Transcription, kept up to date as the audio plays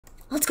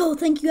Let's go.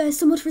 Thank you guys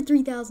so much for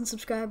 3,000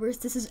 subscribers.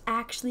 This is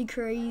actually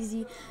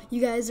crazy.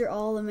 You guys are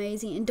all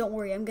amazing. And don't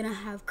worry, I'm going to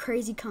have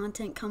crazy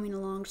content coming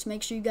along. Just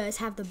make sure you guys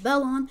have the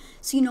bell on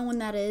so you know when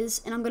that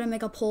is. And I'm going to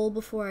make a poll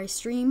before I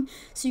stream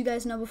so you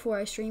guys know before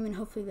I stream. And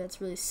hopefully that's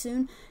really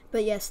soon.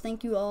 But yes,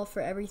 thank you all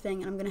for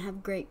everything. And I'm going to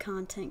have great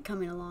content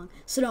coming along.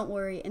 So don't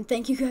worry. And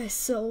thank you guys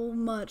so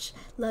much.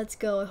 Let's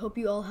go. I hope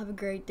you all have a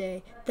great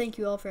day. Thank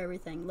you all for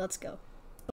everything. Let's go.